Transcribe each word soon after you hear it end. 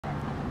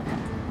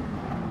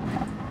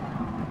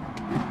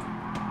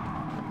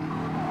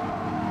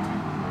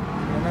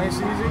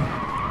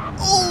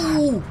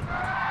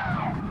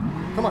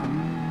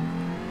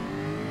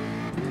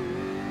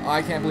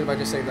I can't believe I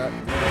just saved that.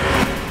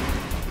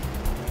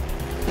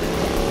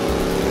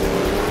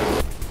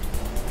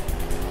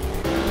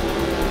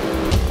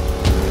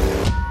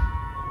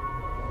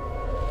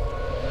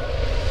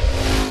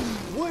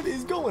 What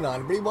is going on,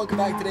 everybody? Welcome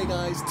back today,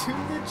 guys, to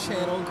the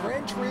channel,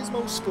 Gran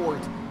Turismo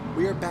Sport.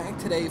 We are back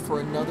today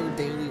for another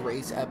daily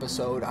race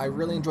episode. I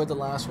really enjoyed the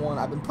last one.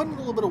 I've been putting in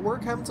a little bit of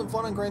work, having some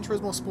fun on Gran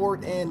Turismo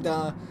Sport, and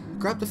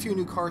grabbed a few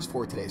new cars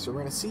for today. So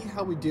we're going to see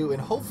how we do,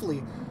 and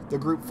hopefully the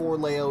Group 4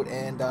 layout,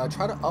 and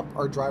try to up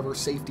our driver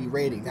safety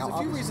rating. Now, a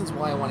few reasons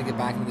why I want to get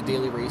back into the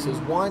daily races.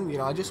 One,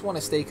 I just want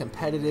to stay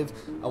competitive.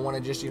 I want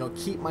to just,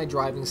 keep my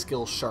driving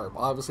skills sharp.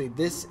 Obviously,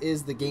 this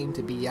is the game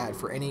to be at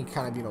for any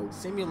kind of,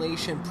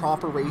 simulation,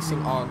 proper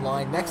racing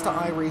online, next to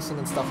iRacing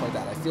and stuff like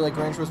that. I feel like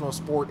Gran Turismo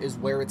Sport is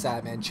where it's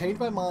at, man. Change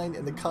my mind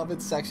in the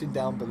comments section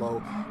down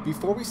below.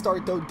 Before we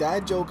start, though,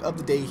 dad joke of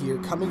the day here,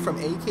 coming from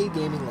AK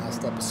Gaming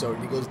last episode.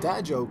 He goes,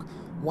 dad joke,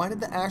 why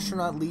did the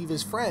astronaut leave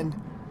his friend?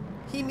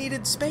 He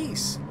needed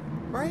space,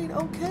 right?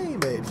 Okay,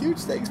 man. Huge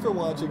thanks for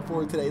watching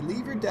for today.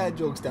 Leave your dad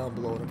jokes down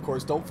below, and of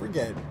course, don't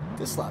forget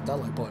to slap that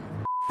like button.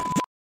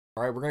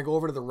 All right, we're gonna go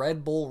over to the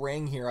Red Bull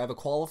Ring here. I have a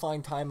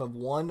qualifying time of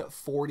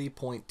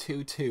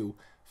 1:40.22,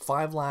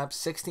 5 laps,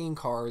 16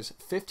 cars,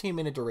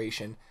 15-minute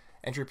duration.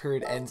 Entry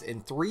period ends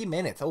in 3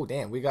 minutes. Oh,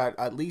 damn. We got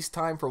at least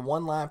time for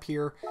 1 lap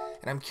here.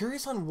 And I'm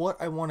curious on what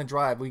I want to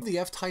drive. The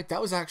F-Type,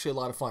 that was actually a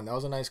lot of fun. That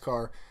was a nice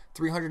car.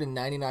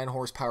 399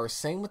 horsepower.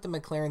 Same with the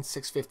McLaren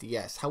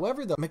 650S.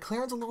 However, the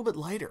McLaren's a little bit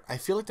lighter. I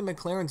feel like the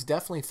McLaren's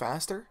definitely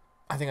faster.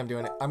 I think I'm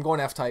doing it. I'm going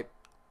F-Type.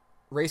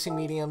 Racing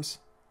mediums.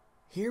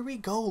 Here we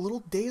go. A little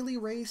daily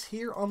race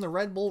here on the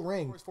Red Bull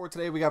Ring. For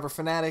today, we got our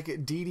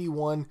Fanatec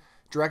DD1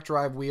 direct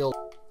drive wheel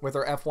with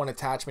our F1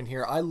 attachment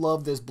here. I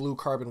love this blue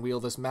carbon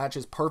wheel. This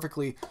matches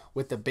perfectly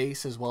with the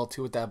base as well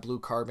too, with that blue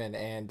carbon,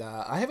 and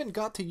I haven't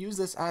got to use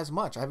this as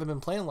much. I haven't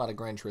been playing a lot of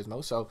Gran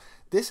Turismo, so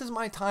this is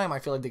my time, I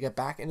feel like, to get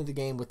back into the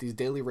game with these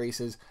daily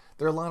races.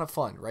 They're a lot of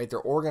fun, right? They're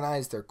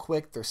organized, they're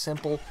quick, they're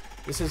simple.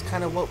 This is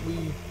kind of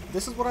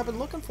this is what I've been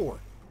looking for.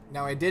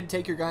 Now, I did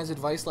take your guys'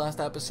 advice last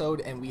episode,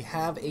 and we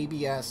have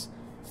ABS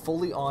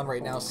fully on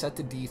right now, set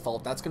to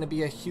default. That's going to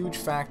be a huge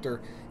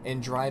factor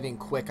in driving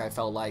quick, I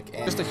felt like.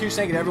 And just a huge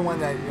thank you to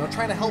everyone that,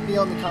 trying to help me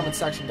out in the comment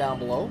section down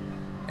below.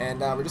 And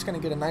we're just going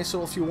to get a nice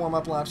little few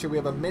warm-up laps here. We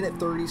have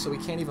 1:30, so we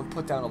can't even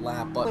put down a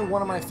lap. But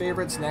one of my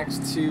favorites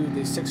next to the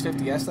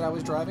 650S that I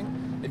was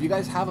driving. If you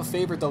guys have a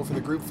favorite, though, for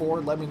the Group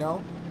 4, let me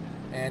know.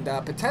 And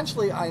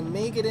potentially, I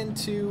may get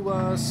into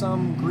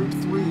some Group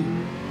 3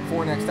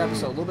 for next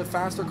episode. A little bit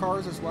faster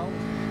cars as well.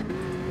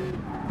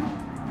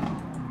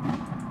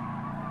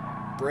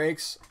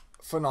 Brakes,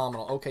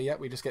 phenomenal. Okay, yeah,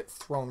 we just get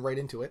thrown right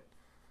into it.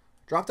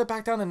 Dropped it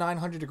back down to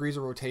 900 degrees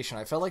of rotation.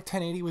 I felt like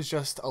 1080 was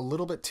just a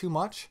little bit too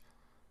much.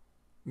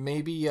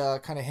 Maybe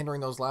kind of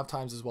hindering those lap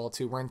times as well,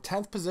 too. We're in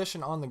 10th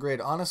position on the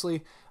grid.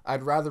 Honestly,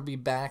 I'd rather be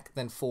back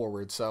than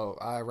forward. So,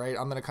 right,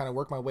 I'm going to kind of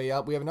work my way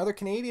up. We have another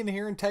Canadian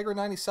here,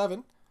 Integra97.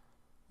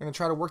 We're going to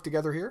try to work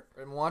together here.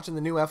 I'm watching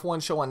the new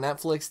F1 show on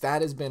Netflix.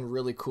 That has been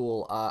really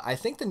cool. I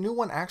think the new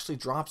one actually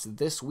drops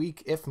this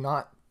week, if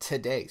not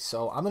today.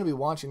 So I'm going to be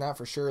watching that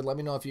for sure. Let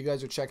me know if you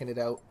guys are checking it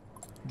out.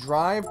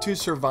 Drive to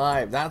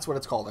Survive. That's what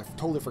it's called. I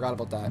totally forgot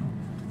about that.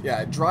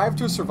 Yeah, Drive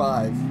to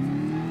Survive.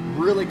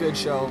 Really good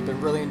show.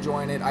 Been really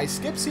enjoying it. I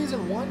skipped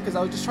season 1 because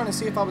I was just trying to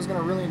see if I was going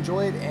to really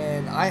enjoy it,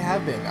 and I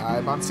have been.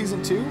 I'm on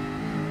season 2.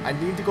 I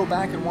need to go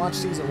back and watch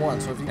season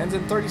 1. So if it ends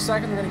in 30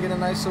 seconds, we're going to get a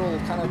nice little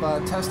kind of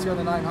test here on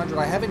the 900.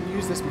 I haven't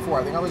used this before.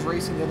 I think I was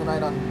racing the other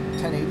night on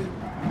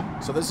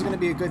 1080. So this is going to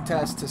be a good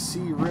test to see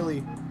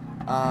really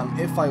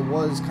if I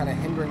was kind of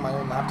hindering my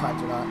own lap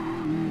times or not.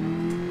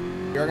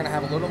 We are going to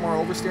have a little more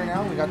oversteer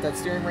now. We got that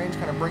steering range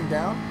kind of bring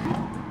down.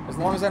 As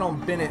long as I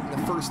don't bin it in the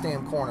first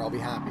damn corner, I'll be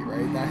happy,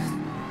 right?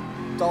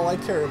 That's all I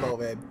care about,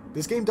 man.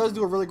 This game does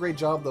do a really great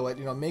job, though, at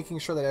making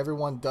sure that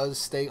everyone does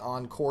stay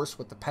on course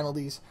with the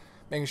penalties,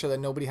 making sure that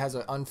nobody has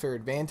an unfair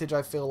advantage,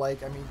 I feel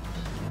like. I mean,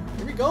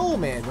 here we go,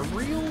 man. The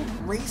real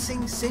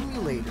racing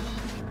simulator.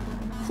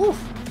 Whew.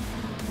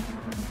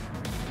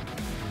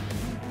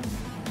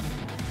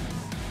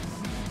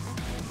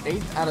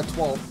 8th out of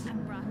 12.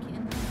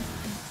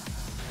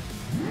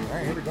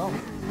 Alright, here we go.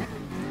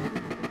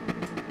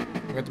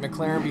 We got the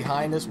McLaren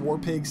behind us,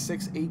 Warpig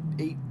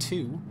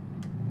 6882.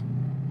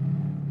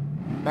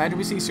 Imagine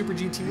we see Super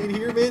GT in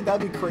here, man.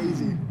 That'd be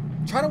crazy.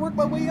 I'm trying to work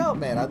my way up,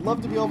 man. I'd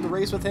love to be able to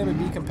race with him and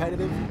be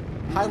competitive.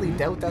 Highly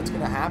doubt that's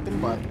going to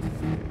happen, but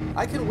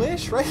I can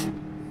wish, right?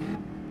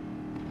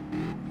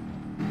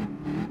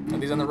 And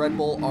these on the Red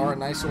Bull are a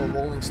nice little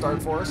rolling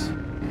start for us.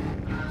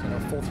 So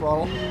full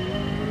throttle.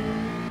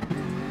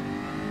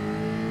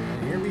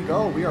 Here we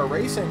go. We are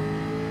racing.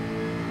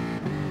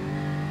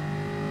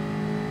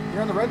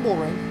 Here on the Red Bull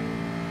Ring.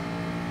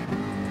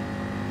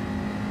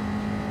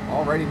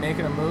 Already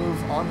making a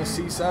move on the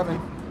C7.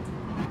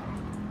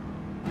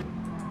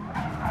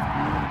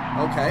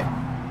 Okay.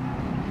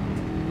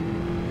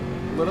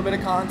 A little bit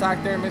of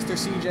contact there, Mr.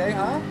 CJ,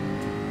 huh?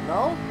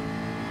 No?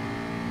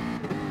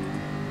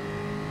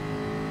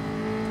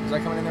 Is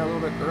that coming in there a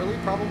little bit early,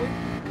 probably?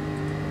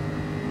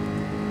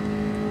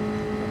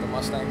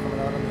 Mustang coming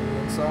out on the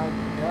inside.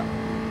 Yeah.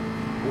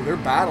 Oh, they're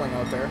battling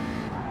out there.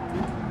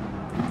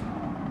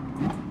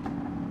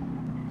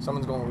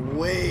 Someone's going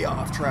way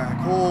off track.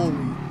 Holy.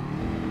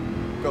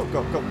 Go,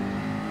 go, go.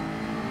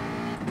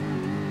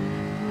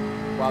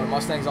 Wow, the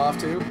Mustang's off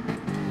too.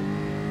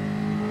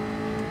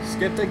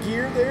 Skipped a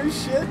gear there,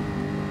 shit.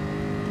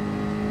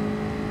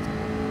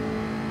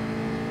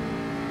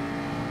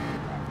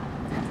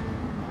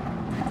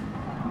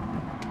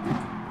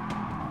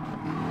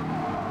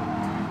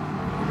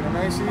 Keeping it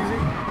nice, easy.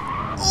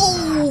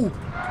 Oh!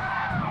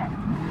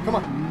 Come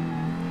on.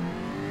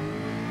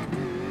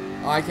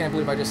 Oh, I can't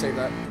believe I just saved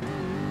that.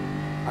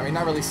 I mean,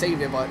 not really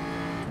saved it, but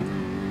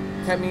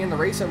kept me in the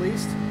race at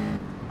least.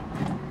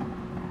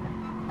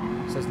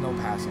 It says no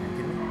passing. Are you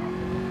kidding me?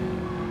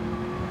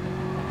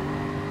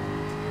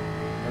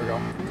 There we go.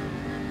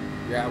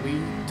 Yeah,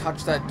 we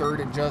touched that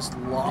dirt and just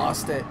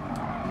lost it.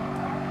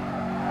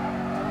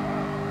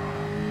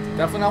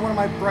 Definitely not one of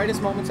my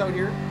brightest moments out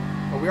here.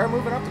 But we are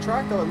moving up the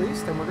track, though, at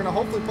least. And we're going to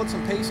hopefully put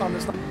some pace on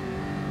this.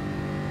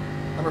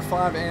 Number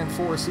 5 and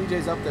 4.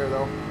 CJ's up there,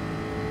 though.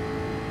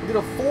 We did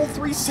a full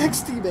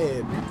 360,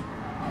 man.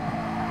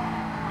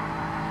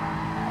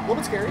 A little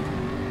bit scary.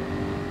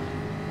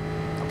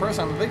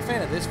 Personally, I'm a big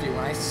fan of this view.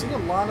 When I see a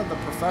lot of the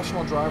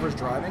professional drivers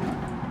driving,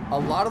 a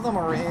lot of them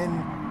are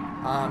in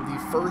the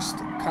first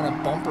kind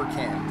of bumper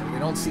cam. They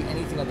don't see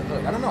anything of the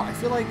hood. I don't know. I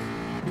feel like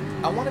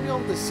I want to be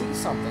able to see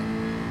something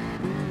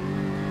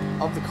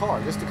of the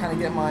car just to kind of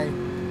get my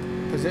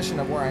position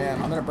of where I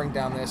am. I'm going to bring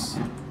down this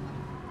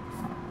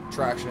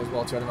traction as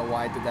well, too. I don't know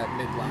why I did that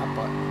mid-lap,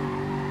 but...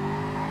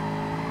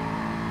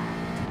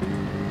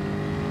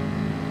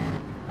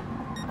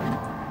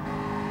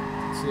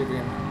 Let's see if we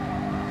can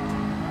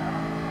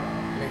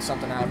make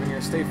something happen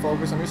here. Stay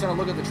focused. I'm just going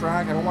to look at the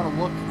track. I don't want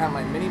to look at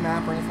my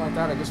mini-map or anything like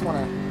that. I just want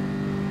to...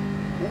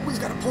 Oh, he's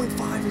got a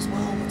 0.5 as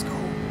well. Let's go.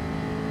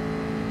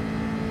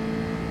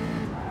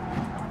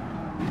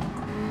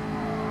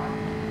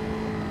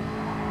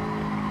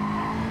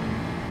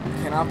 I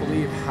cannot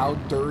believe how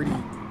dirty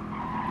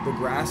the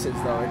grass is,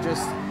 though. It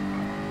just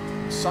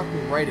sucked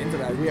me right into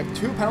that. We have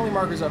 2 penalty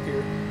markers up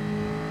here.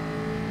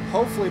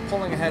 Hopefully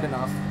pulling ahead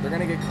enough. They're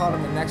going to get caught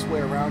on the next way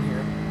around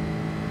here.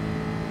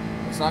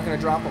 It's not going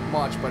to drop them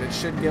much, but it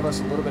should give us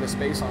a little bit of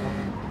space on them.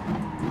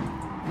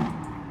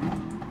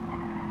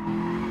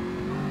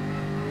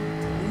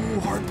 Ooh,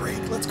 hard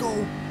brake. Let's go.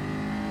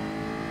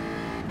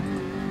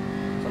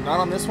 So I'm not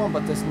on this one,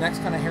 but this next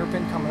kind of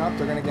hairpin coming up,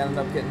 they're going to end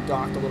up getting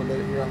docked a little bit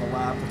here on the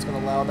lap. It's going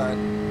to allow that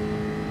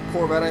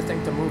Corvette, I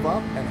think, to move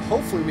up, and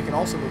hopefully we can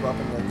also move up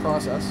in the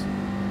process.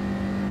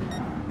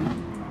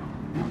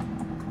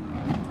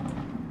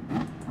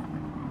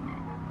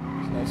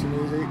 Nice and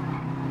easy.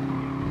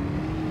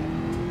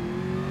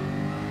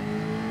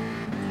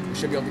 We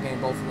should be able to gain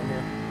both of them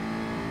here.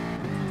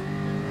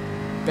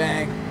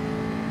 Bang.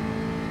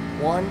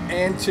 1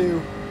 and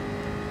 2.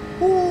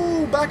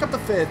 Ooh, back up to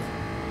 5th.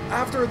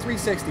 After a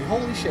 360.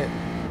 Holy shit.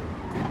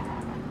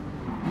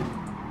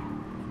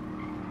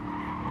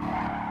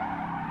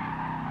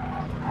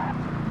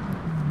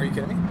 Are you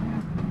kidding me?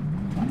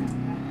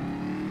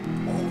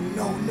 Oh,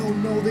 no, no,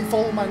 no. They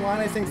followed my line,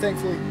 I think,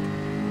 thankfully.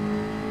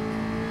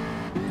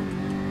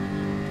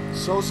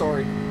 So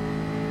sorry. Here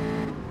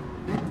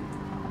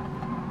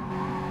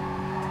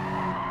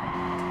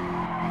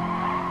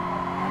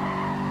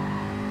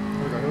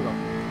we go, here we go.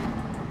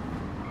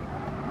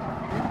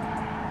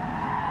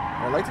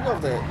 I'd like to be able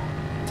to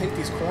take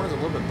these corners a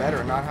little bit better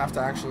and not have to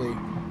actually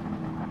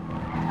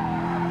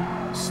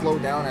slow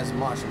down as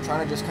much. I'm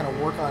trying to just kind of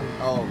work on...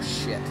 Oh,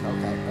 shit.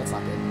 Okay, that's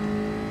not good.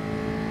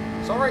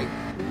 It's alright.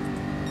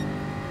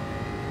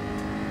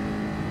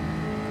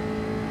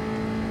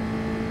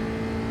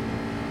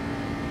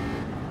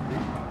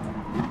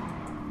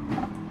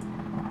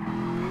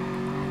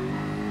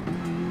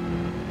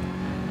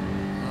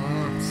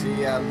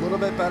 Yeah, a little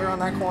bit better on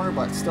that corner,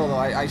 but still, though,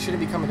 I shouldn't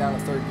be coming down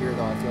to 3rd gear,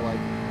 though, I feel like.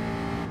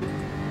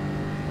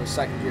 Or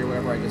 2nd gear,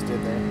 whatever I just did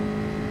there.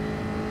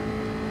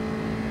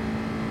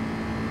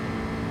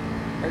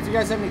 If you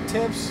guys have any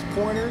tips,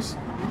 pointers,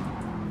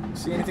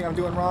 see anything I'm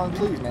doing wrong,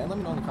 please, man, let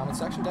me know in the comment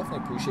section.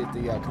 Definitely appreciate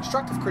the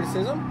constructive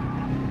criticism.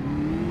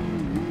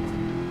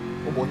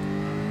 Oh, boy.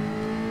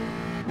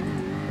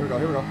 Here we go,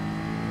 here we go.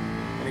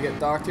 Gonna get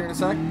docked here in a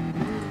sec. Can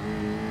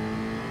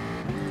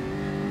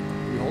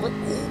you hold it?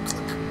 Oh,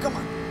 click, come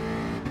on.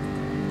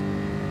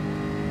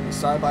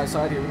 Side by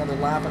side here, another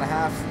lap and a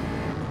half.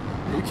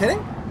 Are you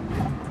kidding?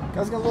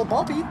 Guy's getting a little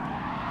bumpy.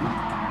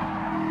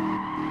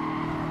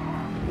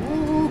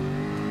 Ooh.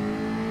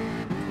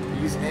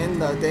 He's in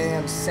the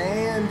damn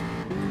sand.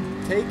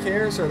 Take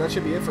care, sir. That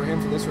should be it for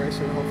him for this race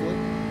here, hopefully.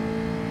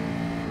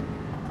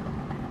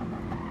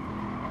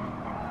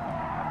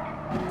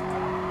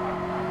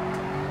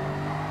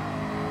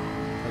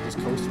 I just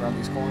coast around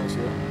these corners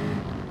here.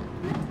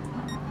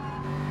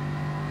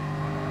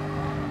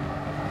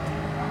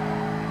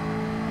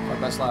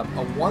 Best lap.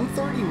 A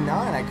 139.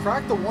 I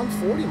cracked the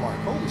 140 mark.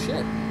 Holy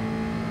shit.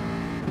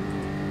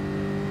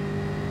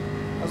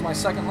 That was my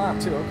 2nd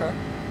lap, too. Okay.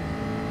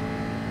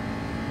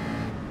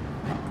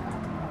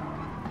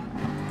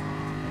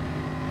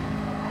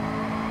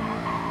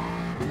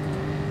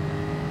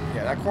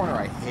 Yeah, that corner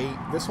I hate.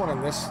 This one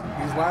and these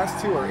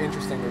last two are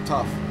interesting. They're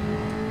tough.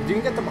 If you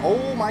can get them,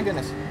 oh my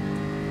goodness.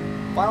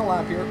 Final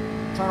lap here.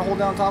 Trying to hold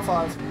down top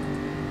 5.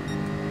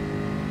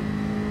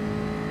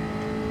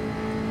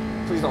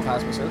 Please don't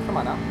pass me, sir. Come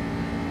on now.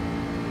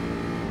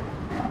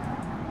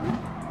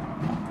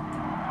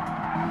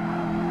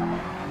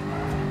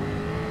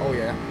 Oh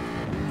yeah.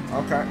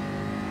 Okay.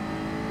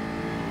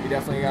 We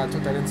definitely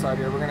took that inside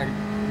here. We're gonna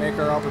make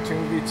our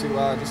opportunity to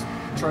just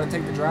try to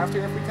take the draft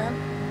here if we can.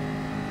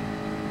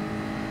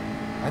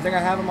 I think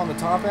I have him on the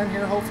top end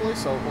here, hopefully,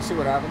 so we'll see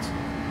what happens.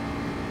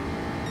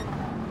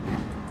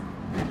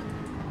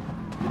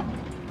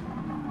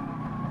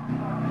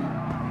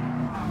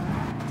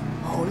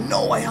 Oh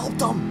no, I helped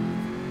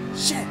him!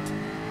 Shit!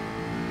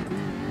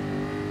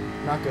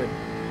 Not good.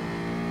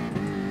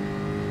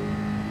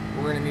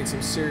 We're gonna need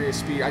some serious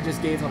speed. I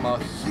just gave him a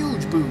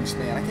huge boost,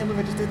 man. I can't believe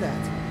I just did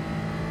that.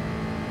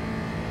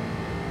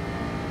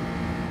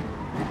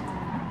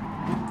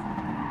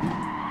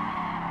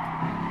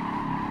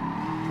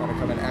 Trying to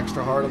come in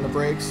extra hard on the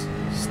brakes.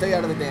 Stay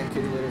out of the damn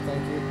kitty litter,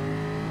 thank you.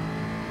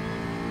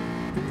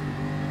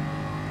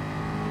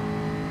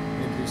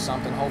 Need to do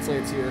something. Hopefully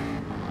it's here.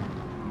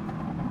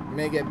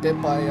 May get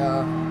bit by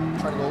trying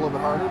to go a little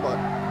bit harder, but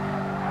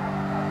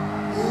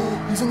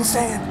he's in the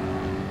sand.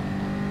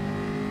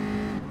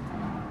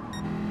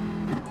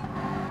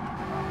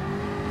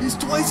 He's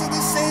twice in the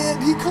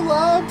sand. He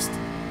collapsed.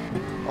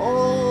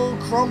 Oh,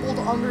 crumbled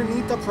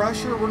underneath the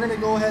pressure. We're gonna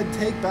go ahead and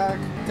take back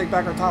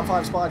our top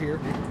 5 spot here.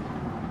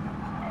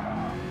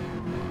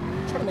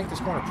 Try to make this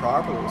corner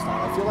properly this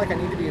time. I feel like I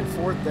need to be in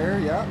 4th there.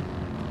 Yeah.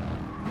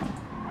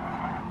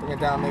 Bring it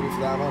down maybe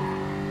for that one.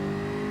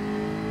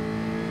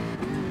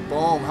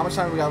 Boom. How much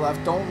time we got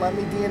left? Don't let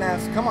me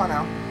DNF. Come on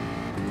now.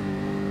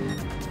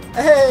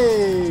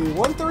 Hey!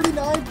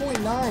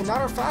 139.9.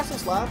 Not our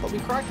fastest lap, but we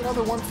cracked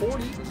another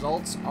 140.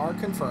 Results are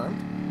confirmed.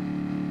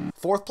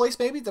 4th place,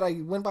 maybe? Did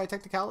I win by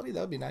technicality?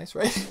 That would be nice,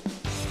 right?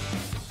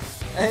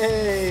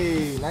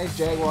 Hey! Nice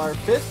Jaguar.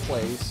 5th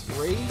place.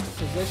 Raised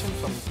position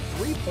from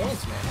 3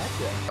 points, man.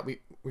 Heck yeah.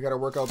 We got our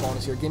workout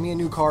bonus here. Give me a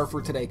new car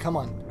for today. Come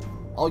on.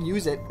 I'll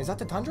use it. Is that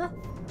the Tundra?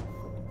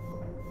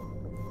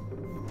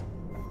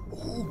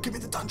 Oh, give me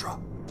the Tundra.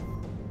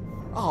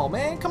 Oh,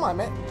 man. Come on,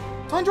 man.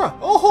 Tundra.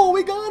 Oh,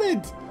 we got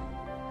it.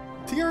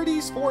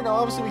 TRD Sport. Now,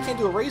 obviously, we can't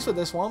do a race with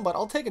this one, but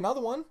I'll take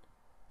another one.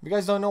 If you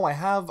guys don't know, I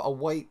have a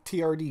white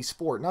TRD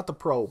Sport. Not the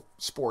Pro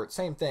Sport.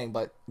 Same thing,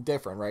 but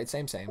different, right?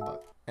 Same,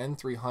 but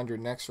N300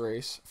 next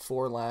race.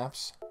 4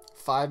 laps.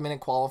 5-minute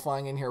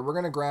qualifying in here. We're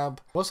going to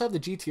grab... We also have the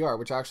GTR,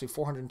 which actually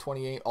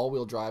 428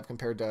 all-wheel drive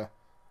compared to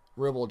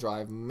rear-wheel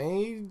drive.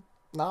 May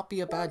not be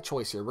a bad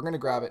choice here. We're going to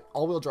grab it.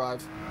 All-wheel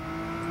drive.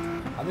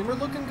 I mean, we're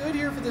looking good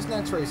here for this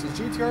next race. This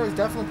GTR is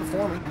definitely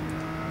performing.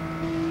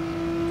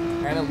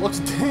 And it looks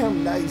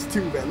damn nice,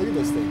 too, man. Look at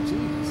this thing.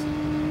 Jeez.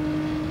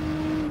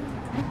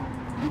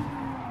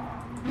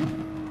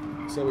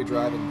 So we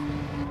driving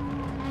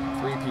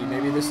 3P.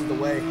 Maybe this is the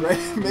way, right?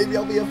 Maybe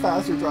I'll be a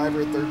faster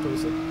driver in 3rd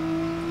person.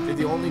 You're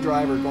the only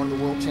driver going to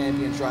the World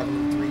Champions driving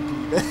in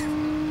 3P.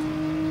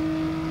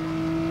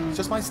 It's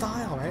just my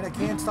style, right? I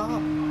can't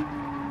stop.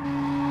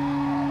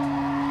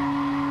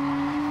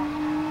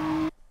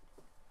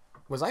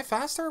 Was I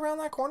faster around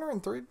that corner in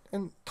 3rd?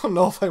 And I don't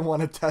know if I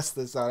want to test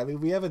this out. I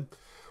mean, we have a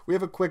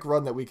quick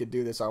run that we could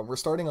do this on. We're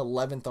starting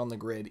 11th on the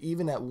grid,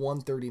 even at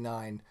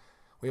 139.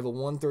 We have a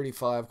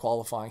 135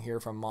 qualifying here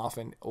from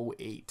Moffin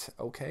 08.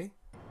 Okay.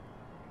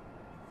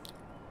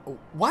 Oh,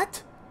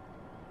 what?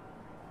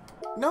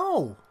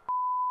 No.